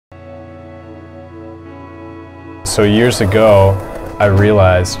So years ago, I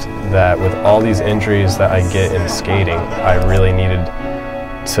realized that with all these injuries that I get in skating, I really needed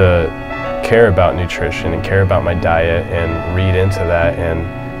to care about nutrition and care about my diet and read into that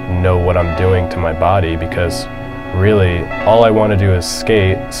and know what I'm doing to my body, because really all I want to do is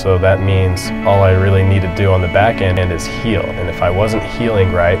skate, so that means all I really need to do on the back end is heal. And if I wasn't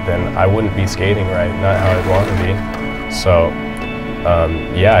healing right, then I wouldn't be skating right, not how I'd want to be. So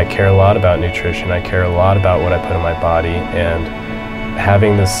yeah, I care a lot about nutrition. I care a lot about what I put in my body, and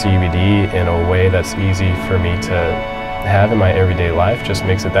having the CBD in a way that's easy for me to have in my everyday life just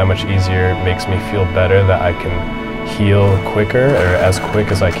makes it that much easier. It makes me feel better that I can heal quicker, or as quick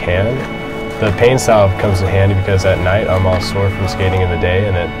as I can. The pain salve comes in handy because at night I'm all sore from skating in the day,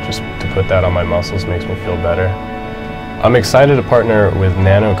 and just to put that on my muscles makes me feel better. I'm excited to partner with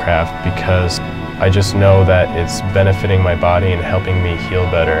Nanocraft because I just know that it's benefiting my body and helping me heal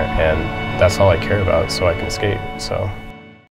better, and that's all I care about, so I can skate. So.